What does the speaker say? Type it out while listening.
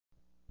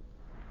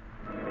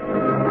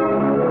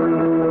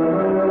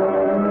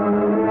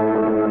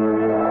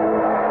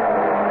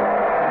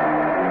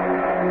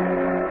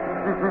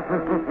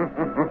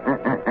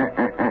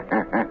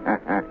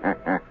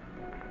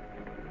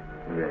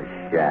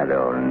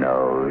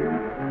nose.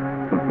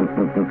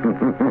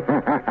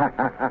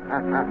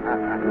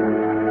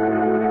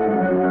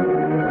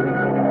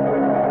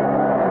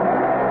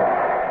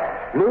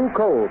 Blue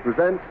Coal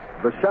presents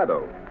The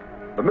Shadow,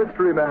 the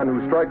mystery man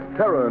who strikes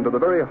terror into the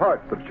very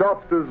hearts of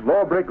shopsters,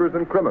 lawbreakers,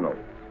 and criminals.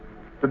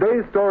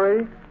 Today's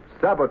story,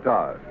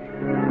 Sabotage.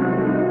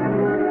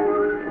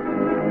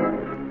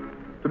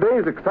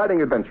 Today's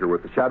exciting adventure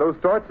with The Shadow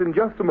starts in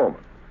just a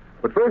moment.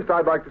 But first,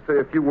 I'd like to say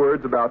a few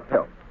words about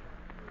health.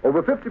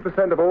 Over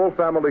 50% of all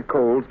family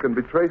colds can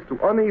be traced to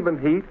uneven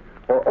heat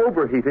or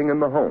overheating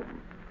in the home.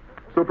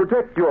 So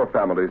protect your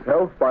family's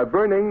health by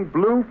burning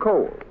Blue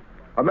Coal,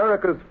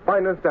 America's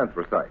finest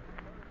anthracite.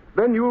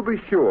 Then you'll be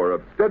sure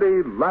of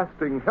steady,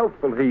 lasting,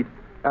 healthful heat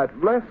at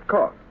less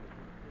cost.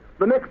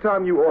 The next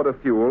time you order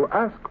fuel,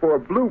 ask for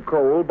Blue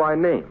Coal by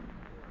name.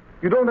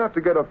 You don't have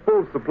to get a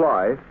full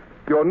supply.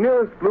 Your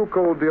nearest Blue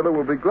Coal dealer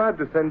will be glad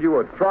to send you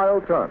a trial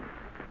ton.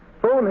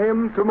 Phone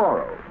him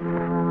tomorrow.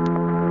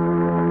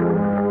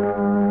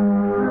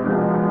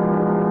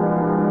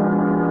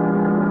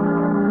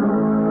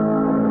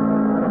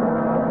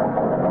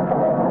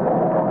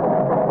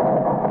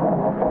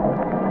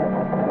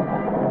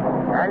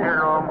 Engine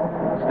room.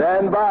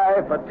 Stand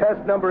by for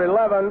test number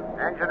 11.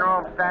 Engine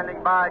room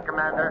standing by,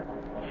 Commander.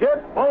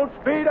 Ship full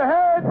speed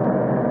ahead.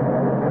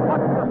 What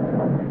the?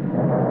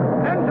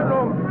 Engine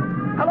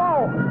room.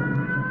 Hello.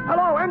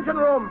 Hello, engine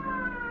room.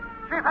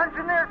 Chief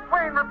Engineer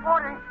Swain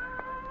reporting.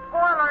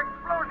 Boiler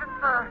explosion,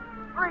 sir.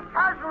 3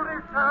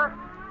 casualties, sir.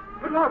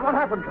 Good Lord, what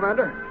happened,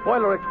 Commander?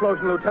 Boiler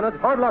explosion, Lieutenant.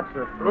 Hard luck,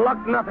 sir.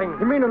 Luck nothing.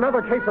 You mean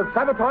another case of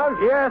sabotage?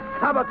 Yes,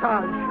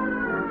 sabotage.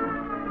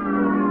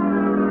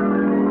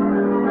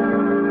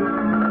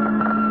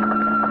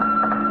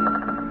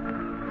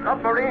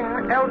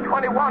 Submarine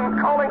L-21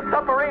 calling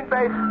submarine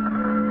base.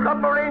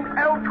 Submarine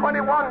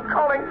L-21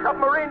 calling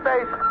submarine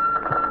base.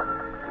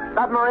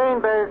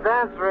 Submarine base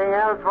answering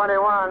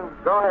L-21.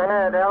 Go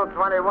ahead,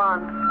 L-21.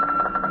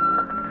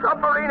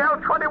 Submarine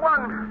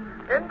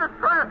L-21 in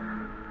distress.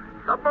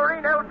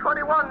 Submarine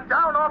L-21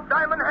 down off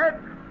Diamond Head.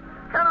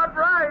 Cannot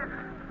rise.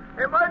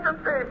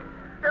 Emergency.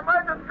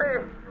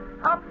 Emergency.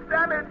 Pumps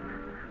damaged.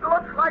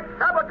 Looks like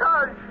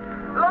sabotage.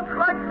 Looks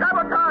like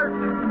sabotage.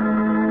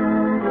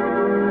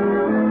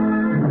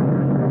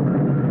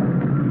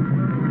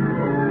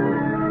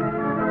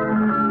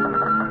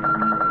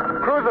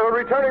 Cruiser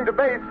returning to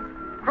base.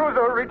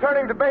 Cruiser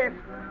returning to base.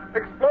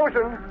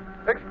 Explosion.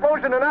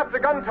 Explosion in after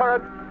gun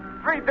turret.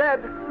 3 dead.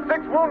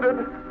 6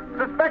 wounded.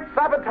 Suspect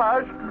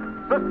sabotage.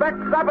 Suspect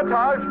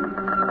sabotage.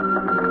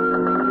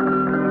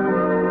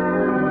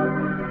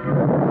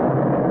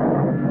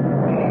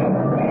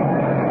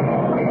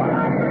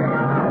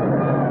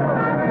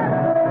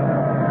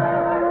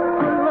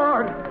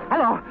 Lord.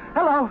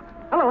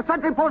 Hello.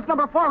 Sentry post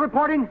number 4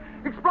 reporting.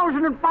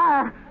 Explosion and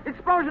fire.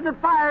 Explosion and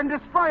fire in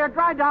destroyer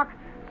dry dock.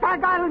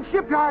 Sag Island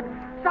shipyard.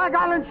 Sag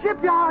Island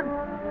shipyard.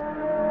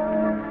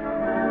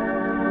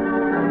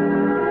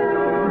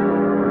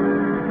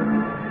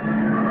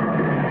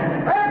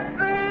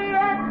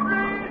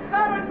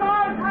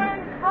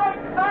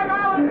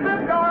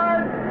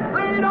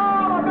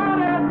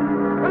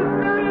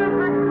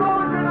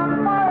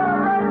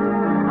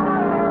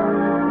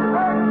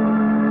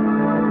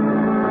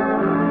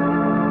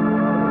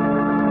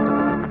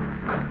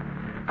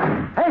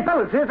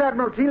 Here's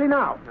Admiral Keeley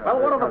now. Well,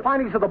 what are the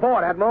findings of the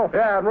board, Admiral?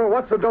 Yeah, Admiral,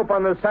 what's the dope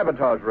on this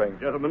sabotage ring?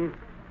 Gentlemen,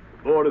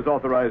 the board has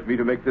authorized me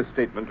to make this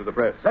statement to the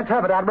press. Let's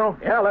have it, Admiral.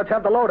 Yeah, let's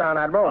have the lowdown,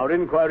 Admiral. Our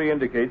inquiry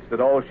indicates that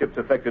all ships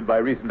affected by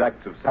recent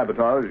acts of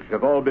sabotage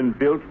have all been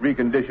built,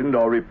 reconditioned,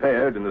 or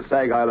repaired in the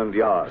Sag Island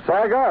yard.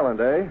 Sag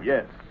Island, eh?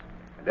 Yes.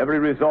 And every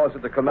resource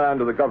at the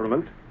command of the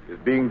government is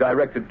being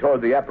directed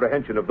toward the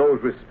apprehension of those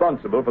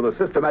responsible for the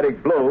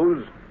systematic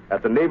blows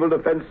at the naval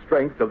defense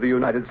strength of the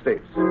United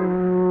States.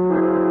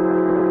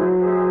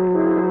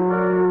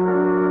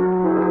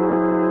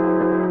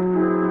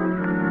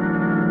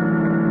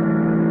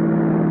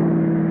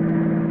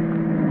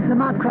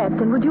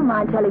 Cranston, would you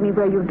mind telling me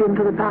where you've been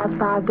for the past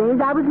 5 days?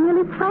 I was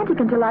nearly frantic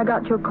until I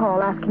got your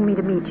call asking me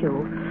to meet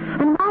you.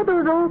 And why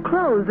those old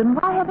clothes, and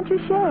why haven't you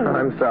shaved?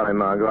 I'm sorry,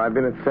 Margot. I've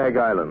been at Sag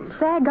Island.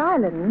 Sag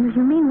Island?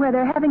 You mean where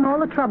they're having all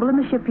the trouble in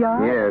the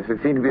shipyard? Yes,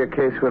 it seemed to be a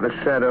case where the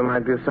Shadow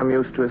might be of some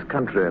use to his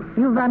country.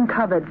 You've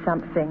uncovered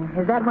something.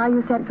 Is that why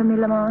you sent for me,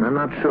 Lamont? I'm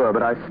not sure,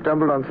 but I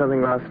stumbled on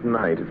something last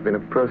night. It's been a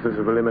process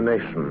of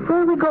elimination.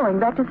 Where are we going?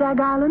 Back to Sag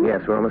Island?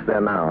 Yes, we're almost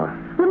there now.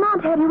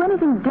 Lamont, have you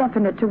anything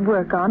definite to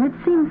work on? It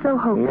seems so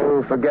hopeless.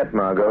 You forget,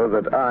 Margot,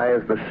 that I,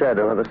 as the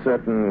Shadow, have a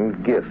certain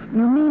gift.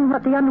 You mean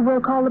what the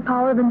underworld call the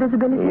power of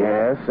invisibility?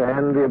 Yes,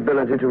 and the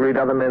ability to read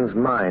other men's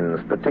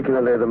minds,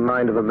 particularly the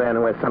mind of a man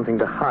who has something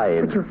to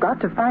hide. But you've got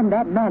to find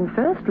that man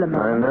first,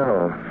 Lamont. I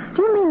know.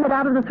 Do you mean that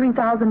out of the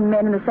 3,000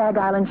 men in the Sag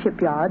Island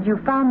shipyards, you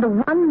found the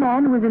one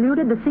man who has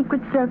eluded the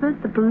Secret Service,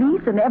 the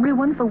police, and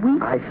everyone for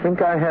weeks? I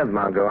think I have,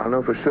 Margot. I'll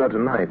know for sure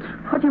tonight.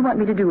 What do you want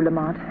me to do,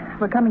 Lamont?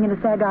 We're coming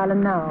into Sag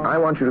Island now. I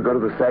want you to go to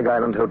the Sag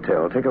Island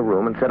Hotel, take a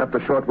room, and set up the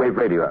shortwave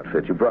radio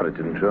outfit. You brought it,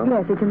 didn't you?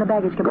 Yes, it's in the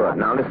baggage compartment.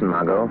 Good. Now listen,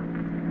 Margot.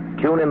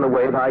 Tune in the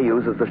wave I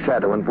use as the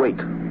Shadow and wait.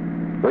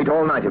 Wait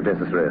all night if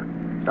necessary.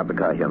 Stop the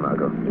car here,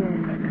 Margot.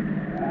 Yes.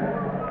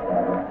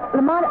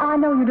 Lamont, I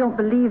know you don't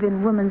believe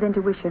in woman's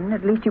intuition.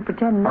 At least you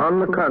pretend not On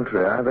the to.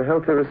 contrary, I have a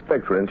healthy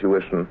respect for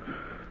intuition.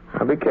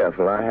 Now, be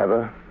careful. I have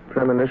a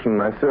premonition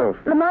myself.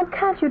 Lamont,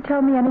 can't you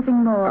tell me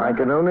anything more? I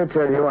can only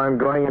tell you I'm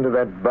going into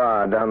that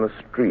bar down the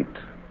street.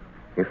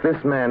 If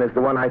this man is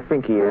the one I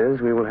think he is,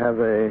 we will have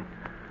a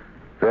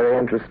very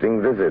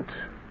interesting visit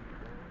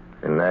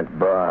in that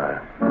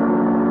bar.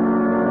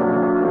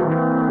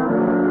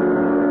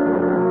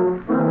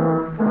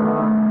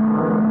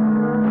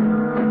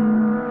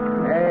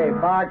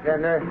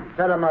 Bartender,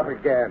 set him up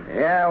again.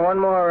 Yeah, one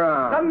more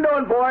round. Nothing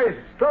doing, boys.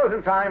 It's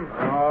closing time.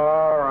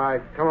 All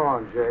right. Come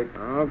on, Jake.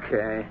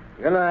 Okay.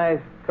 Good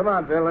night. Come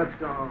on, Bill. Let's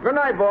go. Good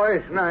night,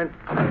 boys. Good night.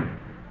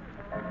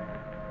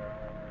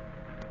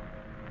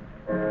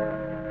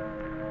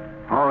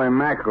 Holy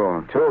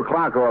mackerel.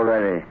 2:00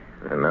 already.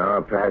 An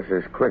hour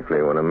passes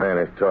quickly when a man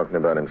is talking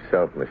about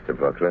himself, Mr.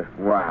 Buckler.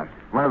 What?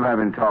 What have I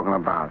been talking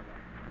about?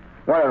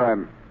 What have I...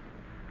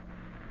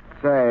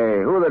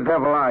 Say, who the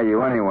devil are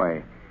you,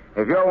 anyway?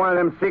 If you're one of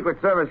them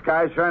Secret Service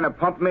guys trying to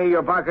pump me,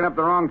 you're barking up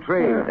the wrong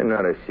tree. I'm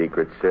not a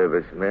Secret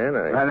Service man.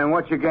 And then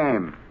what's your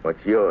game?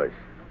 What's yours?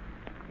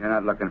 You're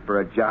not looking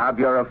for a job.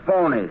 You're a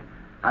phony.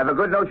 I have a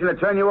good notion to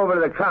turn you over to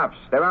the cops.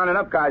 They're rounding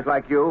up guys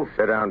like you.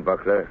 Sit down,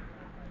 Buckler.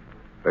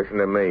 Listen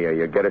to me, or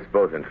you'll get us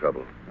both in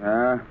trouble.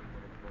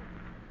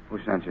 Who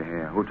sent you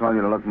here? Who told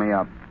you to look me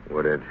up?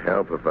 Would it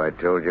help if I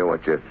told you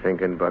what you're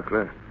thinking,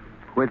 Buckler?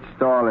 Quit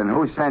stalling.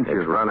 Who sent you?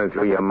 It's running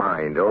through your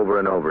mind over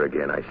and over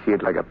again. I see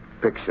it like a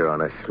picture on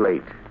a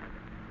slate.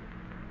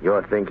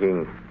 You're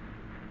thinking,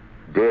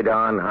 did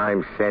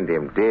Arnheim send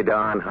him? Did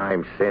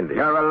Arnheim send him?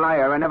 You're a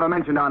liar. I never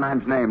mentioned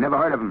Arnheim's name. Never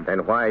heard of him.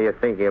 Then why are you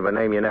thinking of a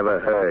name you never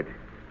heard?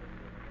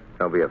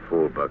 Don't be a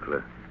fool,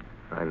 Buckler.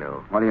 I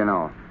know. What do you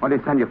know? What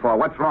did he send you for?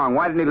 What's wrong?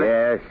 Why didn't he...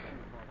 Yes.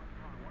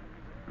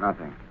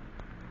 Nothing.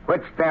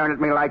 Quit staring at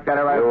me like that,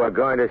 or I... You were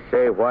going to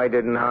say, why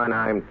didn't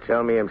Arnheim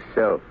tell me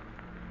himself?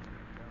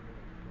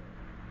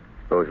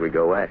 Suppose we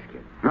go ask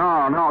him.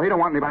 No, he don't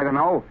want anybody to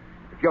know.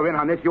 If you're in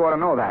on this, you ought to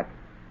know that.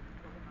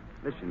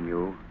 Listen,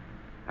 you.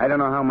 I don't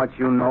know how much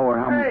you know or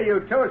how much... Hey, you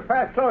two, it's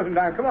past closing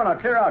time. Come on, now,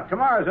 clear out.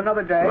 Tomorrow's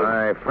another day.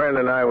 My friend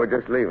and I were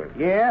just leaving.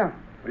 Yeah?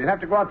 But you'll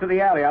have to go out to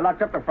the alley. I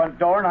locked up the front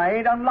door, and I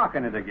ain't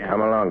unlocking it again.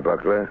 Come along,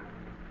 Buckler.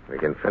 We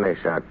can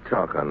finish our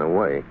talk on the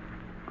way.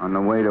 On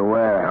the way to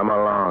where? Come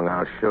along.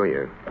 I'll show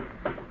you.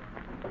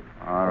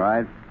 All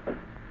right.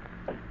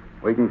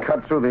 We can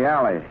cut through the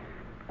alley.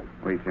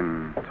 We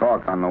can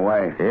talk on the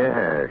way.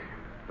 Yes,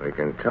 we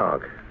can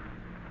talk.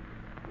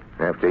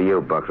 After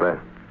you, Buckler.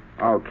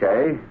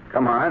 Okay.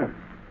 Come on.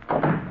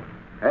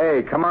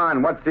 Hey, come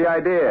on. What's the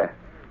idea?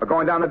 We're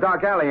going down the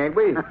dark alley, ain't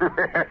we?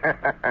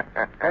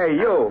 Hey,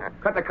 you.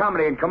 Cut the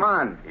comedy and come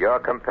on. Your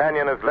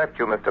companion has left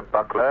you, Mr.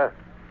 Buckler.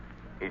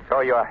 He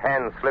saw your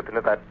hand slip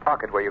into that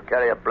pocket where you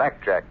carry a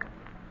blackjack.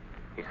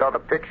 He saw the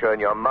picture in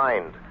your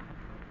mind.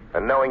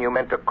 And knowing you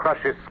meant to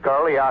crush his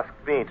skull, he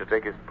asked me to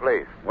take his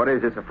place. What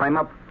is this, a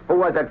frame-up? Who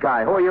was that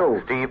guy? Who are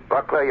you? Steve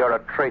Buckler, you're a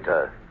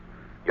traitor.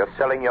 You're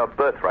selling your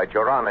birthright,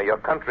 your honor, your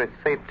country's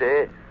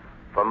safety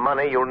for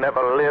money you'll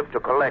never live to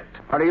collect.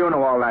 How do you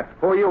know all that?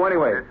 Who are you,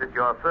 anyway? This is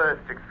your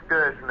first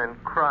excursion in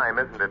crime,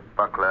 isn't it,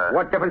 Buckler?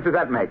 What difference does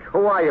that make?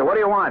 Who are you? What do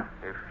you want?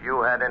 If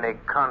you had any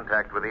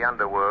contact with the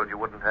underworld, you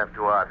wouldn't have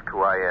to ask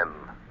who I am.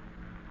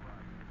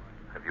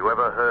 Have you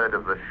ever heard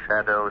of the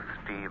Shadow,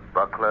 Steve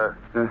Buckler?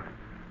 The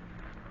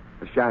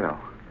Shadow.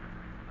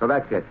 So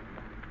that's it.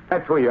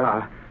 That's who you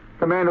are.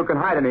 The man who can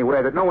hide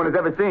anywhere that no one has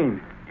ever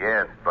seen.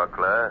 Yes,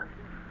 Buckler.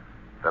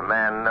 The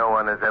man no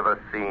one has ever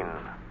seen.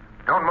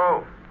 Don't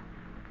move.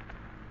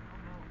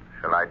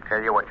 Shall I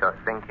tell you what you're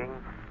thinking?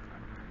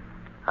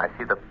 I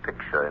see the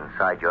picture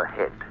inside your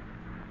head.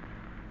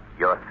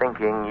 You're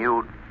thinking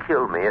you'd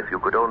kill me if you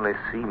could only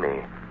see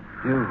me.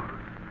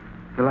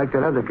 You're like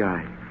that other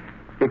guy.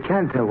 You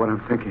can tell what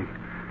I'm thinking.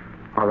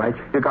 All right,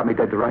 you got me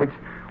dead to rights.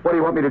 What do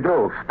you want me to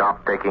do?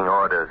 Stop taking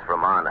orders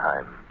from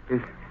Arnheim.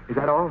 Is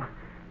that all?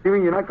 You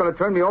mean you're not going to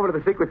turn me over to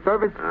the Secret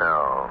Service?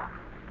 No.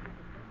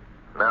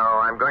 No,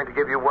 I'm going to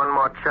give you one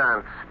more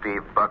chance,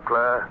 Steve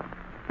Buckler.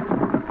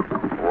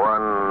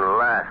 One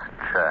last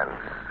chance.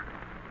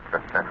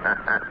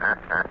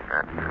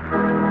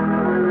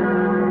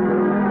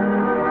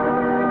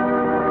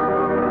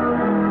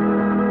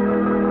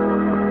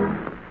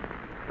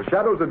 The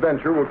Shadow's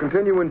adventure will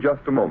continue in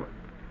just a moment.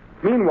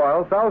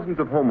 Meanwhile, thousands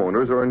of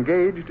homeowners are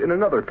engaged in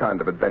another kind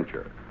of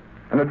adventure.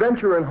 An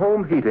adventure in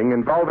home heating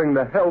involving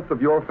the health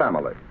of your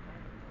family.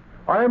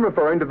 I am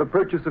referring to the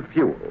purchase of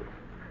fuel.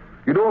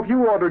 You know, if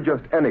you order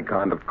just any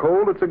kind of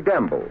coal, it's a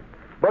gamble.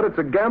 But it's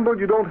a gamble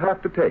you don't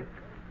have to take.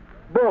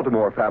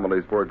 Baltimore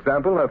families, for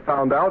example, have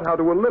found out how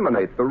to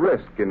eliminate the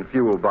risk in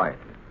fuel buying.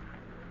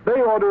 They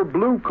order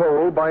blue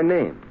coal by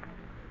name.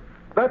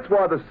 That's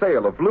why the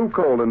sale of blue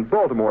coal in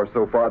Baltimore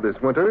so far this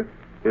winter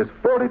is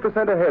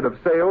 40% ahead of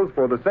sales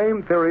for the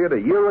same period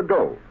a year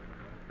ago.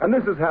 And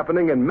this is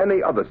happening in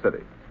many other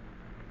cities.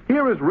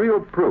 Here is real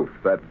proof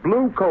that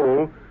blue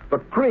coal, the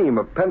cream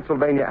of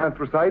Pennsylvania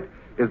anthracite,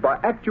 is by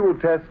actual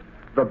test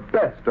the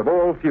best of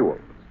all fuels.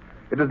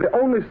 It is the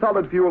only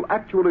solid fuel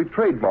actually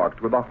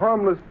trademarked with a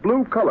harmless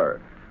blue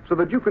color, so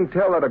that you can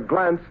tell at a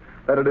glance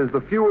that it is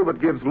the fuel that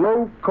gives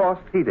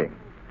low-cost heating.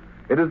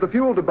 It is the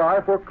fuel to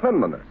buy for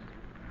cleanliness.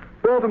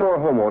 Baltimore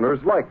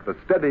homeowners like the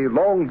steady,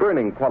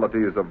 long-burning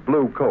qualities of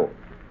blue coal.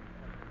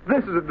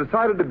 This is a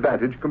decided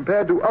advantage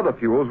compared to other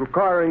fuels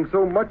requiring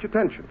so much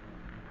attention.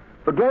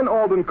 The Glen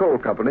Alden Coal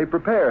Company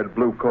prepared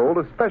blue coal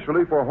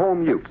especially for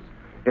home use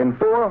in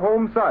 4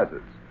 home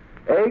sizes: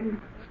 egg,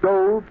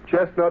 stove,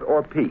 chestnut,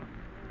 or peat.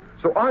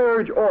 So I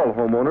urge all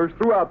homeowners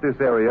throughout this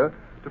area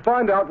to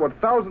find out what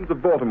thousands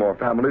of Baltimore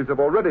families have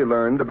already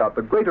learned about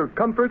the greater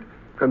comfort,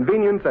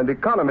 convenience, and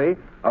economy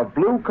of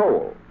blue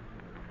coal.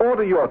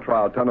 Order your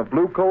trial ton of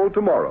blue coal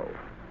tomorrow.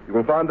 You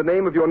will find the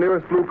name of your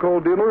nearest blue coal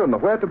dealer in the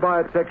Where to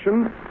Buy It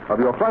section of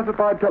your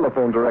classified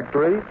telephone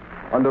directory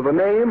under the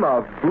name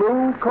of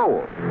Blue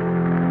Coal.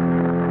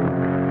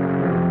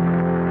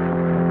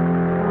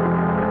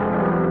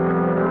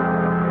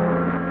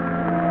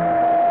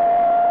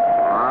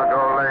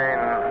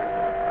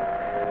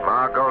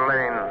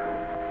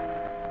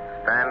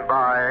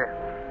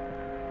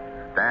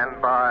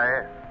 Stand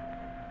by.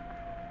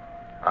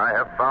 I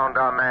have found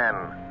our man.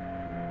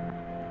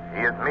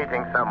 He is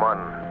meeting someone.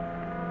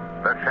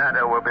 The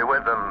shadow will be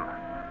with them.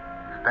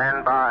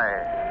 Stand by.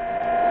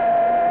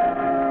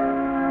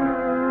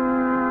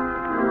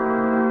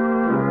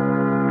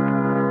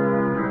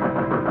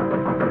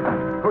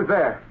 Who's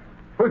there?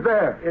 Who's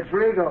there? It's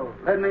Rigo.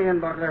 Let me in,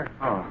 Butler.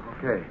 Oh,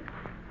 okay.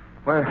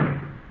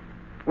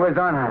 Where's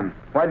Arnheim?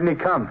 Why didn't he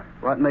come?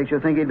 What makes you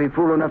think he'd be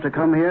fool enough to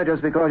come here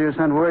just because you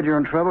sent word you're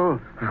in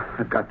trouble?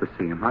 I've got to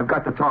see him. I've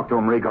got to talk to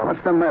him, Rigo.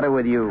 What's the matter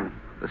with you?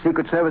 The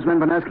Secret Service men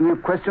been asking you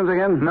questions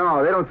again?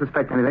 No, they don't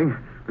suspect anything.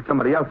 But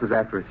somebody else is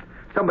after us.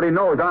 Somebody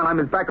knows Arnheim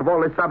is back of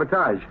all this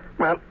sabotage.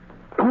 Well,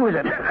 who is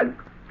it?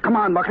 Come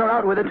on, Buckler,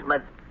 out with it.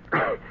 Let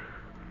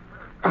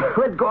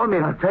go of me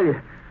and I'll tell you.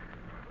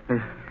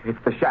 It's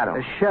the shadow.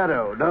 The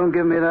shadow. Don't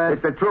give me that.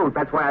 It's the truth.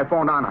 That's why I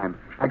phoned Arnheim.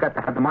 I got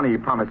to have the money he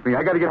promised me.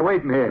 I got to get away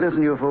from here.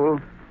 Listen, you fool.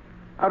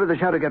 How did the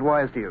shadow get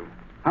wise to you?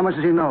 How much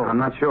does he know? I'm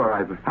not sure,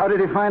 Ivan. How did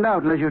he find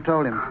out unless you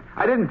told him?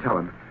 I didn't tell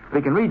him. But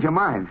he can read your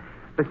mind.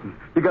 Listen,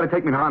 you got to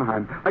take me to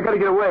Arnheim. I got to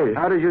get away.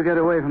 How did you get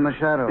away from the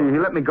shadow? He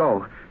let me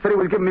go. Said he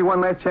was giving me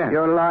one last chance.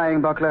 You're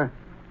lying, Buckler.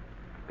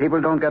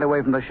 People don't get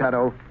away from the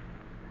shadow.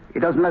 He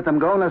doesn't let them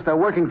go unless they're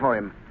working for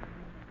him.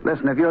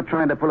 Listen, if you're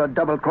trying to pull a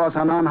double cross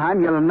on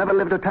Arnheim, you'll never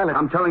live to tell it.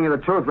 I'm telling you the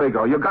truth,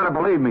 Rigo. You got to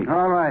believe me.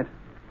 All right.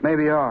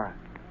 Maybe you are.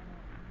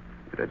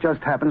 But it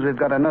just happens we've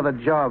got another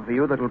job for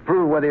you that'll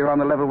prove whether you're on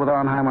the level with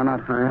Arnheim or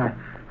not.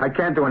 I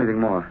can't do anything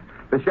more.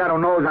 The shadow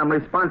knows I'm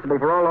responsible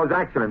for all those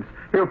accidents.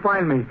 He'll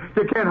find me.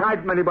 You can't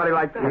hide from anybody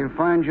like that. He'll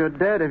find you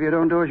dead if you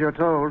don't do as you're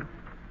told.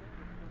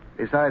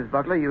 Besides,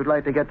 Buckler, you'd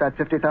like to get that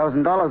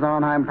 $50,000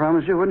 Arnheim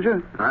promised you, wouldn't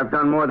you? I've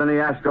done more than he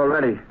asked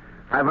already.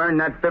 I've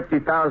earned that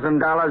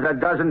 $50,000 a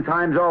dozen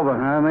times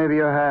over. Maybe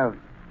you have.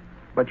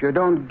 But you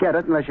don't get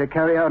it unless you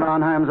carry out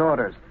Arnheim's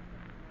orders.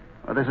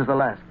 Well, this is the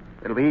last.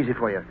 It'll be easy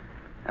for you.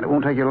 And it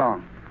won't take you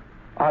long.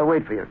 I'll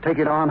wait for you. Take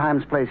you to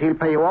Arnheim's place. He'll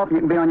pay you off and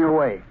you can be on your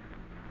way.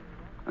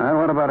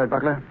 What about it,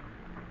 Buckler?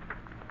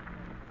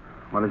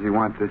 What does he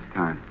want this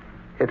time?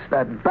 It's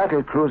that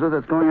battle cruiser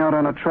that's going out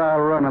on a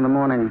trial run in the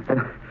morning.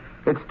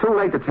 It's too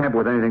late to tamper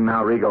with anything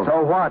now, Rigo.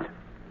 So what?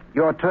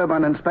 You're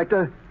turbine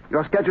inspector.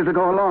 You're scheduled to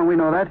go along. We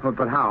know that.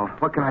 But how?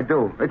 What can I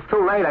do? It's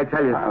too late, I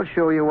tell you. I'll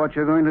show you what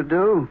you're going to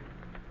do.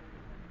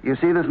 You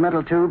see this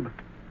metal tube?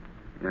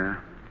 Yeah.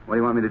 What do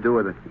you want me to do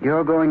with it?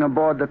 You're going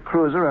aboard the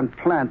cruiser and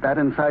plant that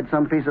inside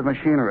some piece of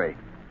machinery.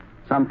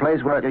 Some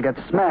place where it'll get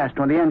smashed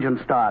when the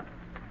engines start.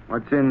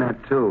 What's in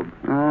that tube?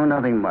 Oh,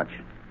 nothing much.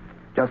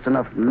 Just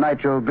enough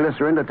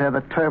nitroglycerin to tear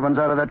the turbines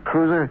out of that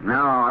cruiser.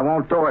 No, I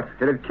won't do it.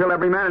 It'd kill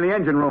every man in the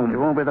engine room. It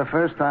won't be the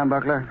first time,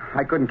 Buckler.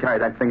 I couldn't carry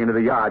that thing into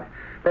the yard.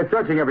 They're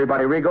searching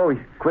everybody,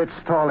 Rigo. Quit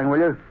stalling, will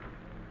you?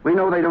 We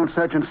know they don't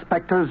search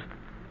inspectors.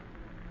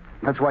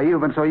 That's why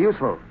you've been so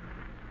useful.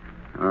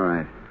 All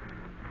right.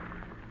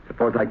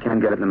 Suppose I can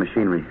get it in the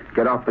machinery.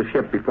 Get off the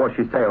ship before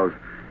she sails.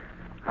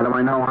 How do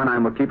I know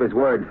Arnheim will keep his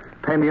word?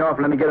 Pay me off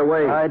and let me get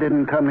away. I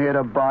didn't come here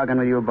to bargain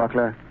with you,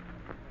 Buckler.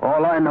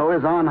 All I know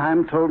is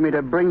Arnheim told me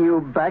to bring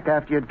you back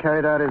after you'd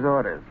carried out his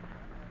orders.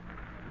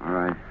 All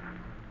right.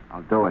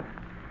 I'll do it.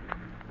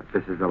 But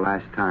this is the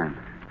last time.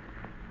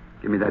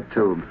 Give me that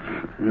tube.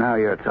 Now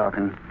you're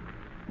talking.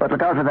 But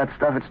look out for that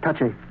stuff. It's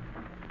touchy.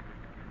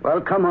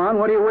 Well, come on.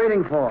 What are you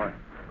waiting for?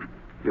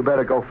 You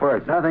better go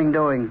first. Nothing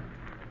doing.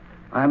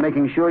 I'm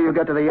making sure you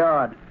get to the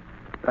yard.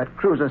 That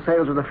cruiser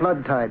sails with the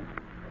flood tide.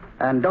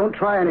 And don't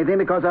try anything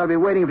because I'll be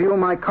waiting for you in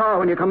my car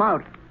when you come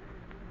out.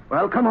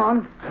 Well, come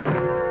on.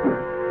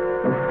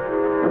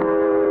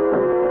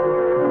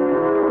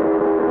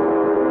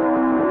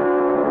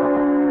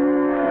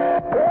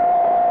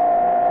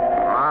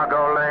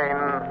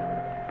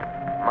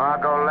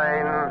 Margot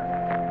Lane.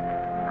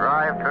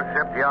 Drive to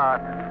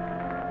shipyard.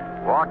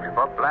 Watch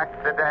for black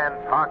sedan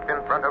parked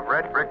in front of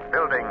red brick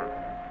building.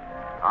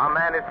 Our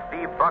man is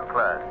Steve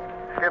Buckler,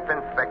 ship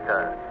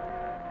inspector.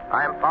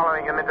 I am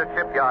following him into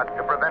shipyard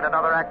to prevent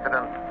another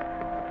accident.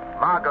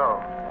 Margot,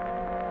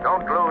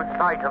 don't lose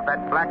sight of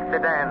that black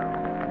sedan.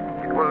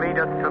 It will lead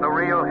us to the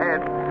real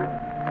head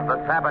of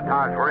the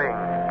Sabotage ring.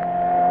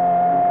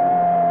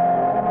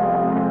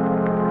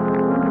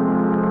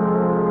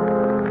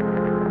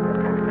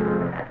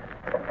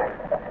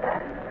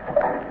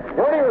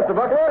 Morning, Mr.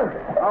 Buckler.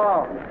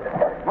 Oh,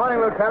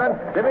 morning, Lieutenant.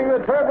 Giving the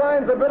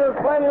turbines a bit of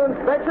final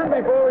inspection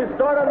before we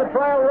start on the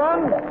trial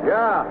run?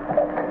 Yeah,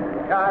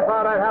 I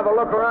thought I'd have a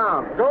look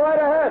around. Go right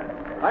ahead.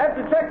 I have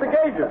to check the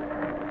gauges.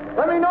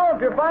 Let me know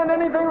if you find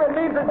anything that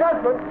needs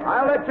adjustment.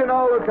 I'll let you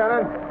know,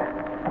 Lieutenant.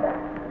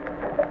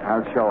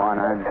 I'll show on.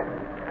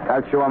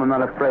 I'll show I'm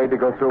not afraid to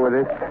go through with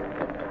this.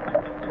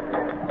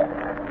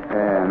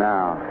 There,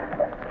 now.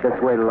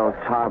 Just wait till those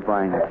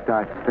turbines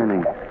start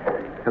spinning.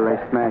 Till they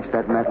smash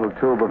that metal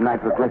tube of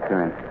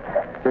nitroglycerin.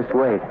 Just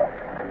wait.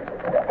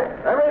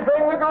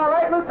 Everything look all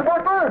right, Mr.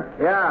 Buckler?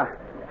 Yeah,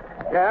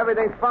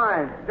 everything's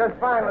fine. Just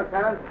fine,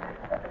 Lieutenant.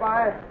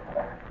 Fine.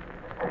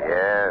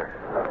 Yes.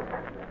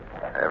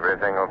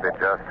 Everything will be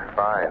just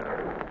fine.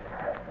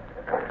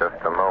 In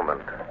just a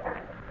moment.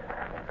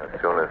 As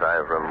soon as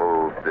I've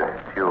removed this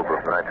tube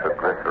of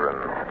nitroglycerin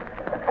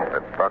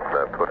that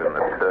Buckler put in the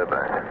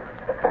turbine.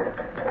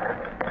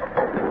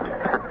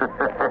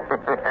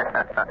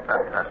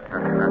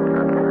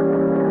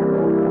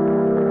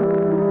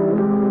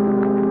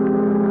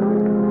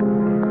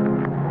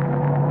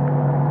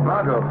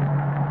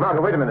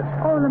 Margot, wait a minute.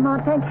 Oh,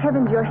 Lamont, thank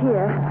heavens you're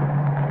here.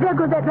 There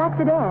goes that black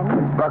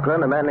sedan. Buckler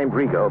and a man named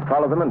Rigo.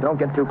 Follow them and don't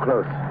get too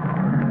close.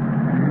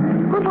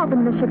 What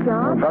happened in the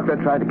shipyard? Buckler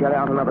tried to carry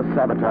out another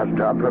sabotage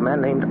job for a man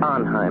named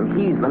Arnheim.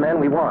 He's the man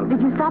we want.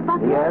 Did you stop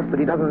Buckler? Yes, but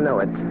he doesn't know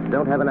it.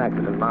 Don't have an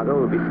accident, Margot.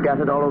 We'll be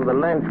scattered all over the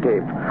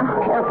landscape.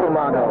 Careful,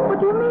 Margot. What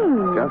do you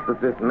mean? Just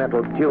that this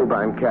metal tube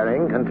I'm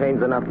carrying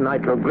contains enough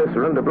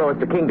nitroglycerin to blow us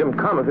to Kingdom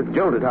Come if it's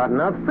jolted hard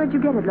enough. Where'd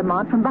you get it,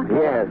 Lamont? From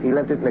Buckler? Yes, he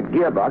left it in a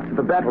gearbox at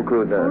the battle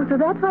cruiser. Oh, so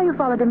that's why you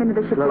followed him into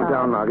the shipyard. Slow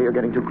down, Margot. You're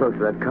getting too close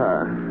to that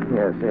car.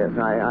 Yes.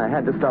 I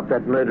had to stop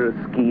that murderous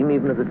scheme,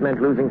 even if it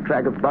meant losing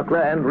track of Buckler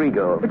and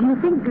Rigo. But do you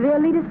think they'll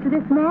lead us to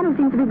this man who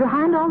seems to be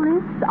behind all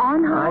this,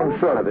 Arnheim? I'm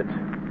sure of it.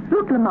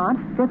 Look, Lamont,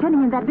 they're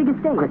turning in that big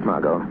estate. Quick,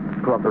 Margot.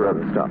 Pull off the road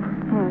and stop.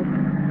 Yes.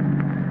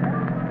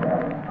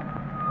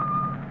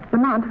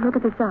 Lamont, look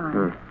at the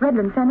sign.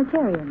 Redland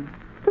Sanitarium.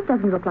 This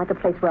doesn't look like a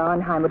place where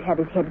Arnheim would have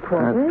his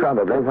headquarters. That's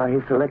probably why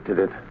he selected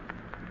it.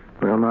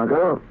 Well,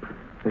 Margot,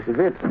 this is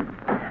it.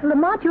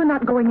 Lamont, you're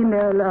not going in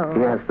there alone.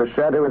 Yes, the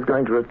Shadow is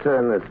going to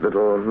return this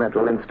little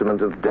metal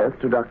instrument of death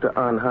to Dr.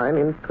 Arnheim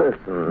in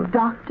person.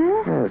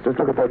 Doctor? Yes, just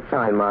look at that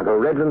sign, Margot.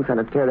 Redland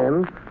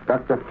Sanitarium,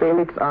 Dr.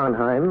 Felix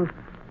Arnheim,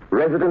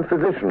 resident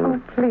physician.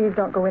 Oh, please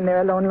don't go in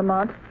there alone,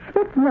 Lamont.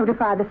 Let's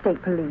notify the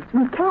state police.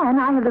 We can.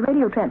 I have the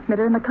radio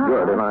transmitter in the car.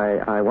 Good, and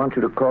I want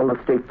you to call the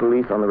state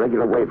police on the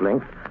regular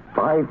wavelength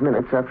 5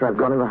 minutes after I've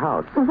gone in the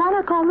house. Well, why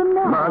not call them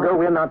now? Margot,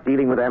 we're not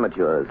dealing with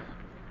amateurs.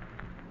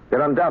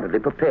 They're undoubtedly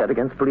prepared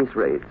against police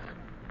raids.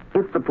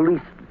 If the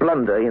police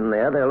blunder in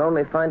there, they'll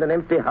only find an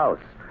empty house.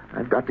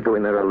 I've got to go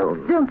in there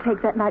alone. Don't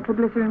take that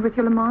nitroglycerin with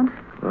you, Lamont.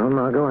 Well,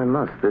 Margot, I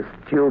must. This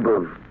tube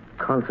of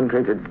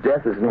concentrated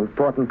death is an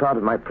important part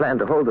of my plan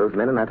to hold those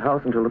men in that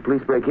house until the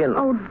police break in.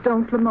 Oh,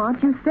 don't,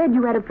 Lamont. You said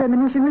you had a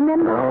premonition,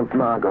 remember? Don't,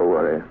 Margot,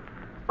 worry.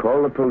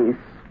 Call the police,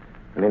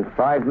 and in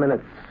 5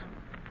 minutes,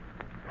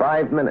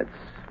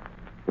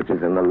 which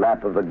is in the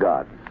lap of the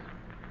gods.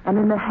 And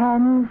in the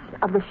hands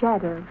of the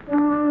shadows.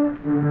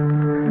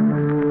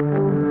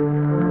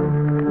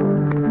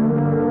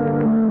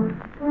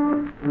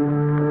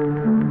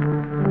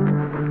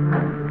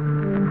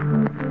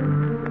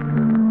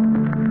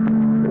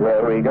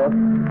 Well, Rigo?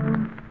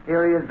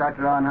 Here he is,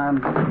 Dr. Arnheim.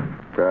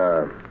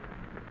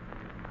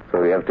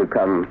 So you have to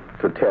come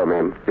to tell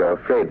me you're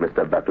afraid,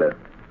 Mr. Buckler.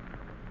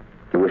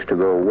 You wish to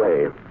go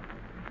away.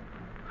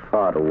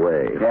 Far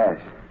away. Yes,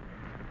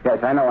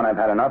 I know when I've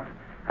had enough.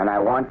 And I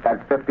want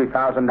that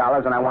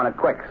 $50,000, and I want it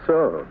quick.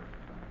 So,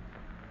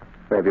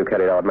 have you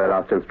carried out my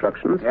last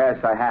instructions?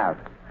 Yes, I have.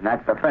 And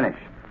that's the finish.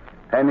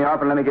 Pay me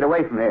off and let me get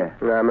away from here.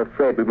 I'm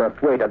afraid we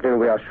must wait until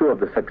we are sure of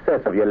the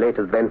success of your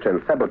latest venture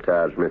in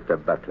sabotage, Mr.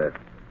 Butler.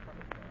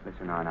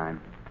 Listen, Arnheim.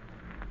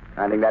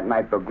 I think that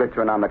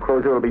nitroglycerin on the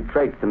cruiser will be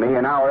traced to me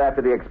an hour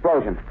after the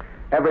explosion.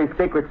 Every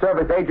Secret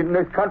Service agent in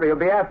this country will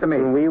be after me.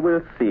 We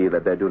will see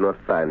that they do not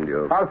find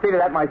you. I'll see to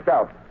that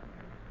myself.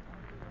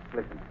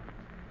 Listen.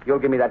 You'll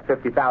give me that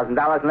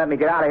 $50,000 and let me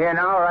get out of here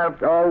now, or I'll...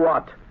 Oh,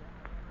 what?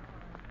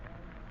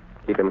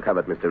 Keep him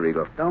covered, Mr.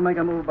 Rigo. Don't make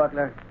a move,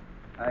 Butler.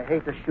 I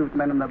hate to shoot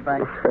men in the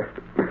bank.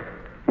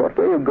 What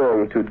are you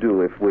going to do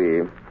if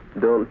we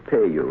don't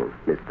pay you,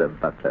 Mr.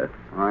 Butler?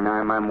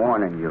 Arnheim, I'm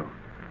warning you.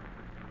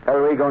 Tell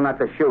Rigo not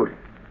to shoot.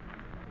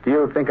 Do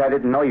you think I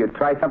didn't know you'd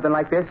try something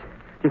like this?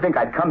 Do you think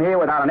I'd come here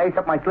without an ace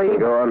up my sleeve?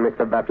 Go on,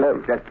 Mr. Butler.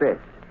 Just this.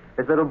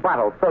 This little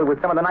bottle filled with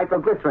some of the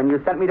nitroglycerin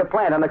you sent me to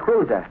plant on the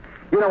cruiser.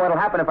 You know what'll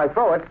happen if I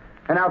throw it,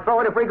 and I'll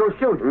throw it if Rigo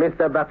shoots.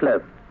 Mr.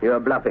 Butler, you're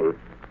bluffing.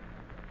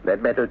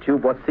 That metal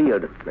tube was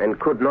sealed and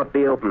could not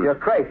be opened. You're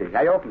crazy.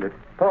 I opened it.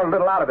 Pulled a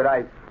little out of it.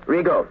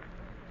 Rigo,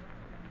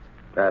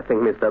 I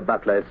think Mr.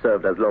 Butler has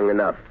served us long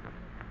enough.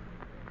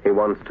 He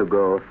wants to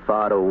go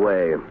far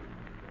away.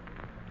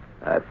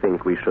 I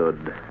think we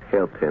should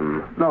help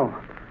him. No.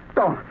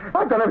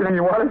 I've done everything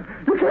you wanted.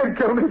 You can't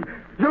kill me.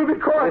 You'll be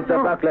caught.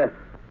 Mr. Buckler,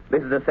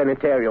 this is a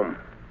sanitarium.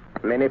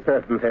 Many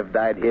persons have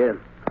died here.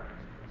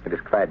 It is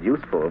quite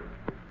useful.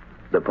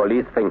 The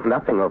police think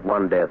nothing of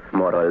one death,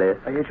 more or less.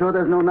 Are you sure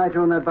there's no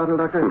nitro in that bottle,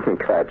 Doctor?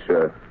 Quite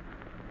sure.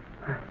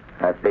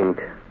 I think...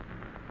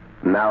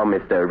 Now,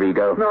 Mr.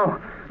 Rigo. No,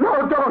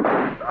 don't.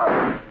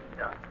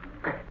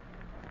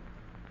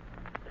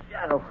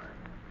 Shadow.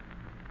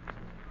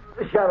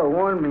 The shadow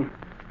warned me.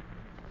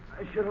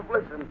 I should have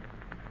listened.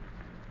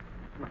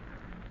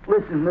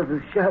 Listen,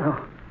 Mrs.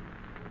 Shadow.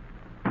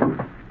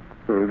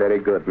 Very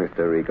good,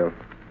 Mr. Rigo.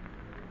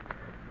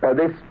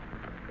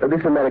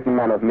 This American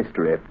man of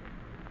mystery,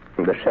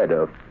 the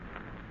Shadow,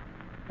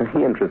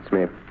 he interests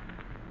me.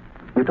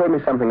 You told me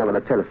something over the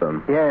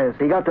telephone. Yes,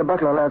 he got to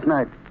Buckler last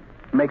night.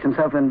 Makes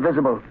himself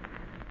invisible.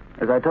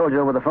 As I told you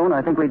over the phone,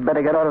 I think we'd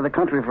better get out of the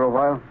country for a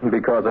while.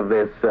 Because of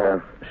this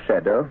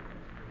Shadow?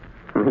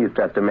 He's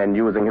just a man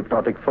using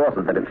hypnotic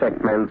forces that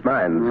affect men's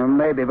minds. Well,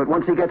 maybe, but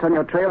once he gets on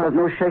your trail, there's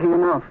no shaking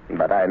him off.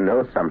 But I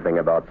know something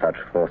about such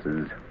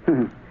forces.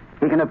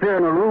 He can appear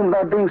in a room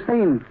without being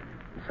seen.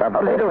 How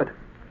does he do it?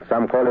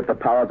 Some call it the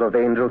powers of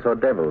angels or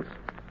devils.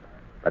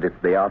 But it's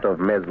the art of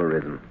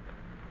mesmerism.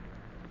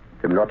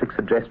 Hypnotic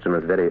suggestion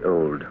is very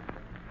old.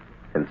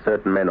 And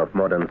certain men of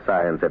modern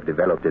science have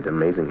developed it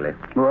amazingly.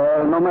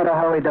 Well, no matter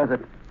how he does it,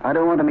 I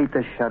don't want to meet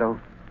this Shadow.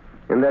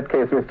 In that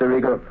case, Mr.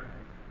 Rigo,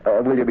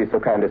 will you be so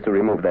kind as to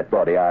remove that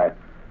body? I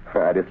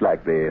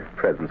dislike the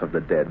presence of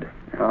the dead.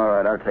 All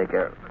right, I'll take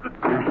care of it.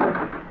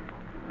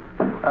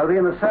 I'll be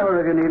in the cellar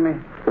if you need me.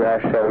 I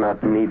shall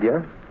not need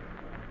you.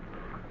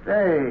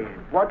 Hey,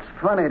 what's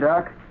funny,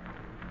 Doc?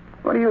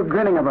 What are you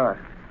grinning about?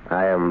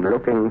 I am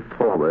looking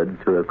forward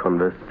to a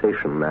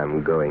conversation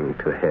I'm going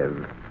to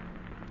have.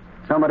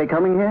 Somebody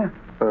coming here?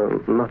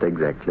 Not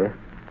exactly.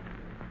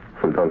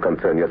 Don't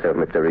concern yourself,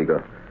 Mr.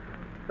 Rigo.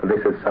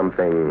 This is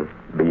something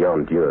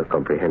beyond your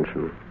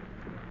comprehension.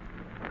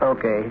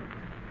 Okay.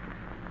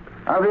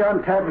 I'll be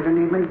on tap if you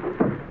need me.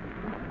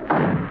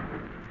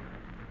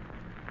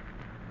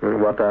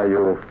 What are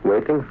you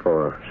waiting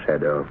for,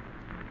 Shadow?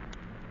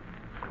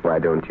 Why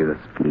don't you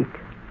speak?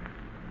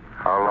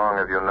 How long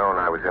have you known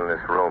I was in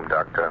this room,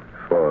 Doctor?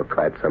 For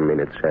quite some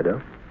minutes,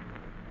 Shadow.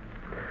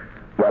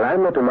 While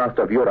I'm not a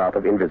master of your art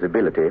of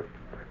invisibility,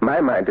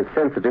 my mind is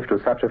sensitive to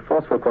such a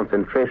forceful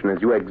concentration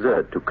as you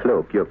exert to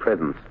cloak your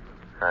presence.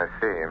 I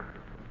see.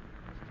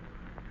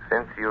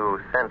 Since you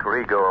sent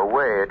Rigo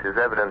away, it is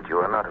evident you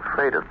are not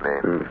afraid of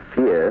me.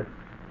 Fear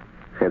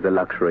is a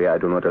luxury I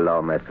do not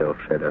allow myself,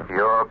 Shadow.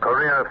 Your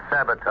career of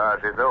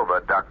sabotage is over,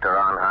 Dr.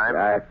 Arnheim.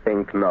 I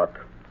think not.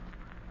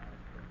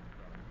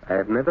 I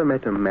have never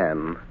met a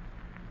man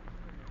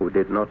who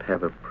did not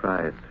have a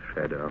price,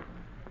 Shadow.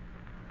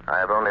 I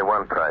have only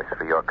one price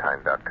for your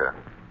kind, Doctor.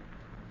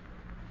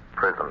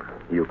 Prison.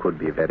 You could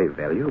be very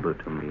valuable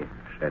to me,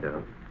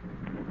 Shadow.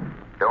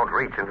 Don't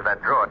reach into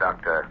that drawer,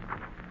 Doctor.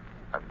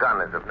 A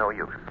gun is of no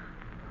use.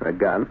 A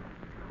gun?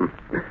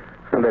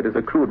 That is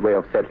a crude way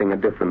of settling a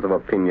difference of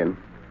opinion.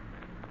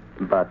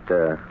 But,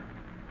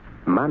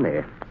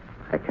 money,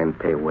 I can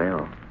pay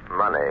well.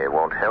 Money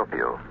won't help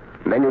you.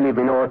 Then you leave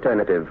me no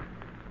alternative.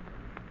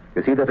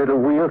 You see that little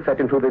wheel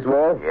set into this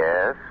wall?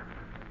 Yes?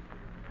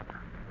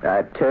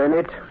 I turn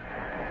it,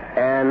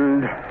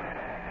 and...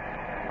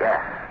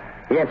 Gas.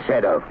 Yes,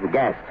 Shadow,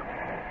 gas.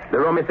 The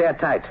room is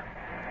airtight.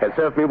 Has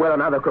served me well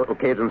on other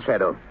occasions,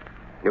 Shadow.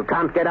 You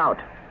can't get out.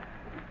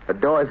 The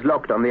door is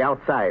locked on the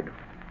outside.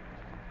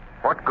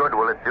 What good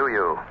will it do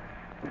you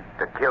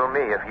to kill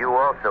me if you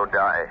also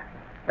die?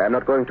 I'm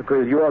not going to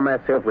kill you or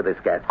myself with this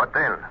gas. What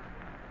then?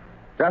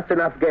 Just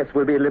enough gas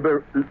will be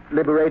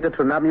liberated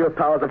to numb your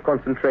powers of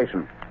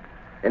concentration.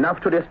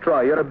 Enough to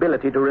destroy your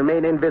ability to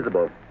remain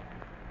invisible.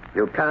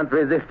 You can't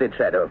resist it,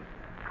 Shadow.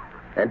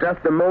 And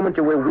just the moment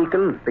you will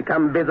weaken,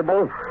 become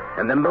visible,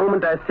 and the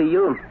moment I see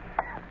you,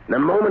 the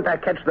moment I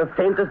catch the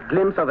faintest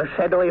glimpse of a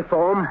shadowy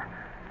form,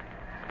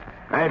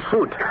 I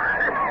shoot.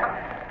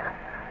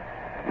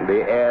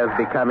 The air's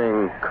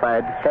becoming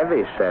quite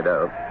heavy,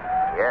 Shadow.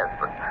 Yes,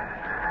 but...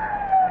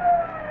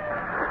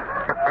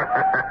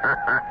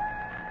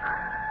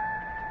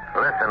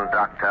 Listen,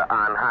 Dr.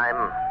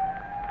 Arnheim.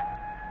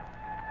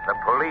 The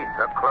police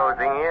are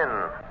closing in,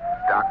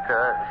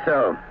 Doctor.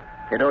 So,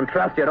 you don't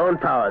trust your own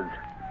powers.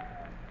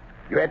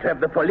 You had to have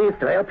the police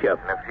to help you.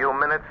 In a few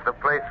minutes, the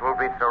place will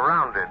be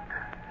surrounded.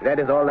 That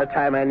is all the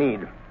time I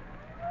need.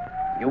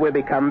 You will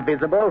become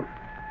visible.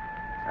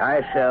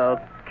 I shall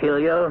kill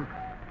you.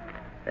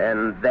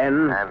 And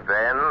then... And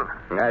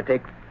then? I'll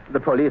take the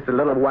police a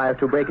little while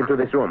to break into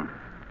this room.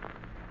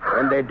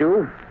 When they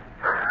do,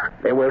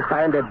 they will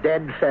find a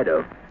dead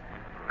Shadow.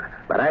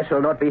 But I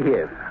shall not be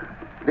here.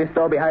 This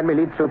door behind me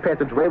leads to a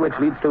passageway which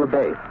leads to a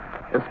bay.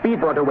 A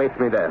speedboat awaits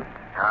me there.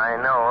 I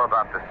know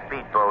about the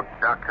speedboat,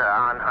 Dr.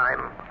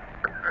 Arnheim.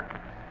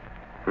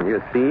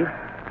 You see?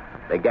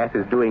 The gas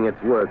is doing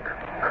its work.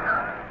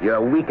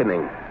 You're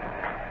weakening.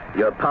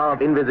 Your power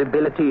of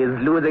invisibility is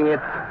losing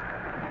its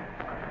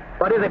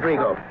What is it,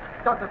 Rigo?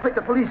 Doctor, take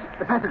the police.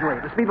 The passageway.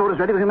 The speedboat is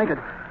ready. We can make it.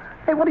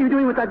 Hey, what are you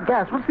doing with that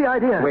gas? What's the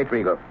idea? Wait,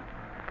 Rigo.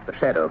 The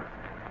shadow.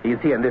 He is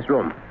here in this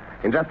room.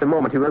 In just a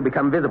moment, he will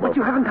become visible. But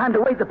you haven't time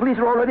to wait. The police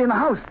are already in the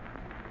house.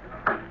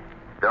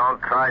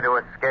 Don't try to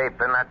escape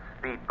in that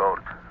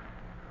speedboat.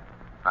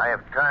 I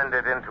have turned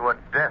it into a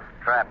death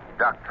trap,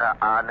 Dr.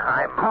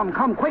 Arnheim.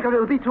 Come, quicker.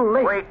 It'll be too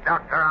late. Wait,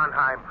 Dr.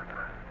 Arnheim.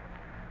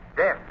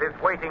 Death is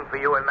waiting for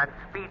you in that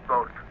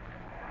speedboat.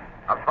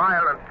 A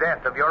violent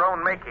death of your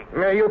own making.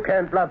 You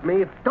can't bluff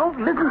me. Don't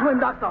listen to him,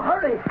 Doctor.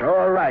 Hurry.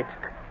 All right.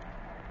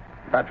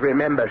 But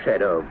remember,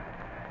 Shadow,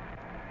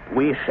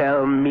 we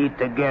shall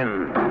meet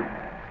again.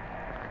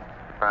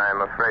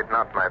 I'm afraid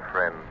not, my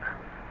friend.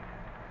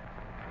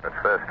 But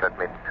first, let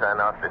me turn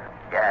off this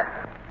gas.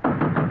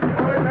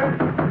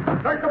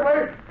 Search the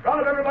place.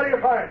 Round up everybody you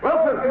find.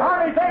 Wilson,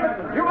 Harvey,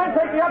 Davidson, you men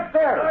take me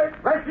upstairs.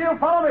 Rest of you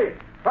follow me.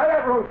 Try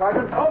that room,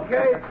 Sergeant.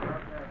 Okay.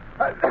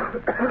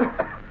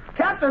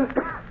 Captain,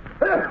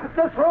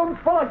 this room's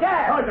full of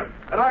gas. Sergeant,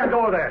 that iron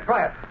door there.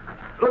 Try it.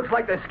 Looks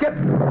like they skipped.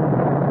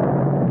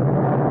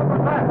 What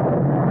was that?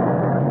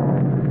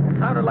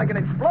 Sounded like an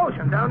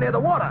explosion down near the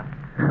water.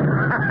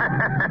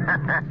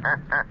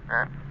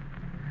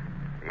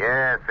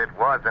 Yes, it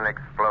was an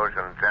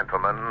explosion,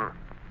 gentlemen.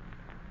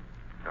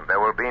 And there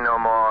will be no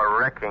more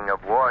wrecking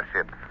of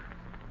warships.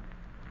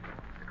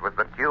 It was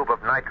the tube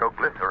of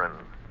nitroglycerin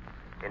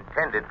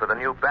intended for the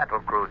new battle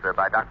cruiser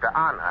by Dr.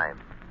 Arnheim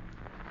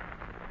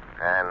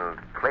and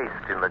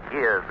placed in the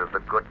gears of the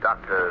good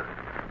doctor's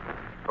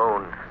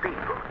own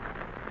speedboat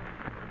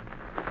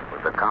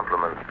with the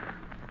compliments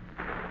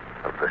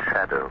of the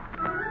Shadow.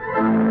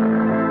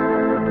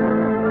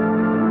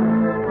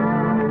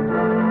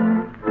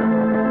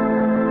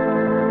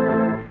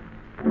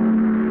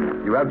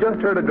 You have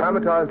just heard a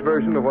dramatized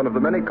version of one of the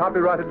many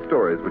copyrighted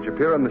stories which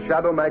appear in the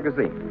Shadow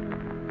magazine.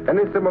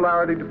 Any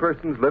similarity to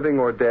persons living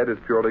or dead is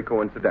purely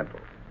coincidental.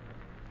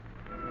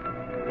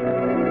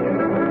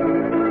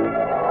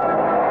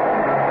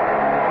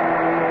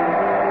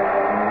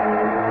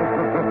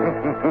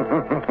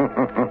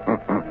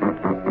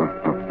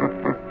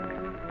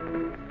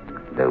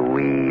 The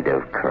weed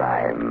of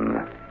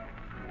crime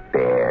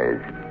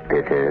bears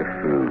bitter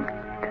fruit.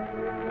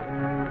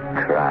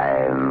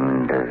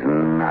 Crime does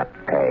not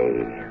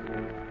pay.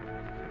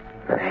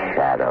 The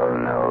Shadow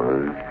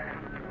knows.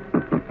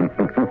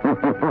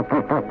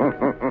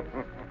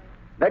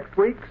 Next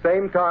week,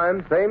 same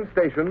time, same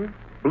station,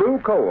 Blue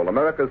Coal,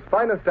 America's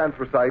finest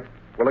anthracite,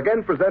 will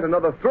again present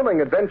another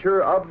thrilling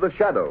adventure of the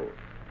Shadow.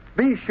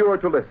 Be sure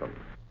to listen.